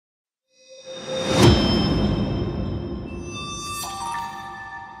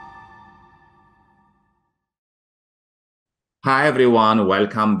Hi everyone,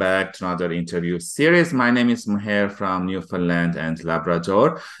 welcome back to another interview series. My name is Mher from Newfoundland and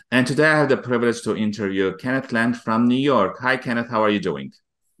Labrador, and today I have the privilege to interview Kenneth Lang from New York. Hi Kenneth, how are you doing?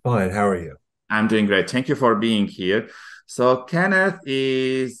 Fine. How are you? I'm doing great. Thank you for being here. So Kenneth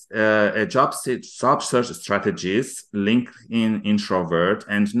is a job search strategist, LinkedIn introvert,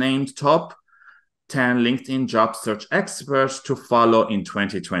 and named top 10 LinkedIn job search experts to follow in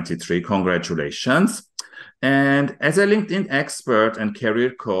 2023. Congratulations. And as a LinkedIn expert and career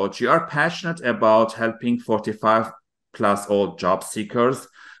coach, you are passionate about helping 45 plus old job seekers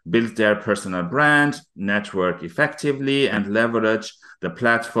build their personal brand, network effectively, and leverage the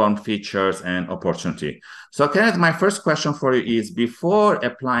platform features and opportunity. So, Kenneth, my first question for you is before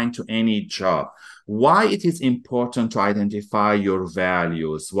applying to any job, why it is important to identify your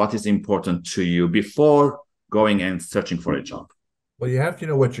values, what is important to you before going and searching for a job? Well, you have to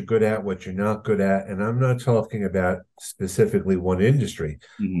know what you're good at, what you're not good at. And I'm not talking about specifically one industry,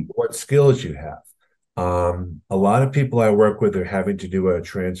 Mhm. what skills you have. A lot of people I work with are having to do a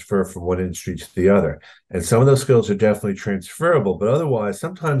transfer from one industry to the other. And some of those skills are definitely transferable, but otherwise,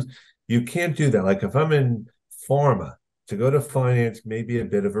 sometimes you can't do that. Like if I'm in pharma, to go to finance may be a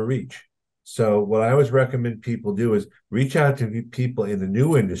bit of a reach. So what I always recommend people do is reach out to people in the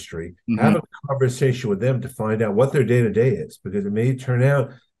new industry, have a Mhm. conversation with them to find out what their day to day is, because it may turn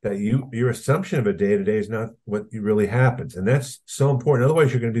out that your assumption of a day to day is not what really happens, and that's so important.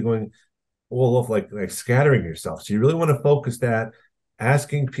 Otherwise, you're going to be going all off like scattering yourself. So you really want to focus that,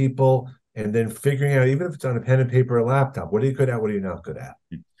 asking people, and then figuring out, even if it's on a pen and paper or laptop, what are you good at, what are you not good at.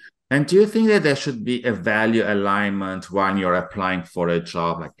 And do you think that there should be a value alignment when you're applying for a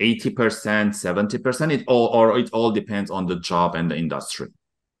job, like 80%, 70%, it all depends on the job and the industry?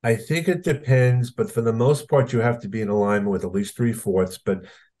 I think it depends, but for the most part, you have to be in alignment with at least three-fourths. But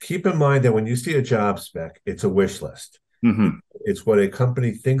keep in mind that when you see a job spec, it's a wish list. Mm-hmm. It's what a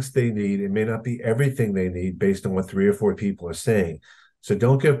company thinks they need. It may not be everything they need based on what three or four people are saying. So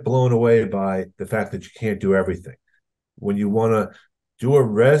don't get blown away by the fact that you can't do everything. When you want to do a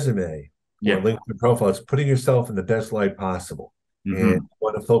resume or a Yeah. LinkedIn profile, it's putting yourself in the best light possible. And Mm-hmm. you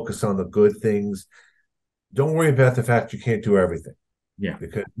want to focus on the good things. Don't worry about the fact you can't do everything, Yeah.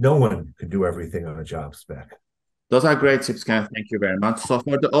 because no one can do everything on a job spec. Those are great tips, Kenneth. Thank you very much. So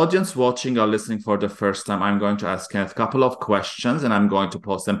for the audience watching or listening for the first time, I'm going to ask Kenneth a couple of questions and I'm going to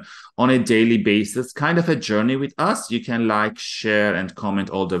post them on a daily basis, kind of a journey with us. You can like, share, and comment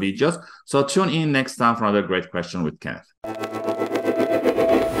all the videos. So tune in next time for another great question with Kenneth.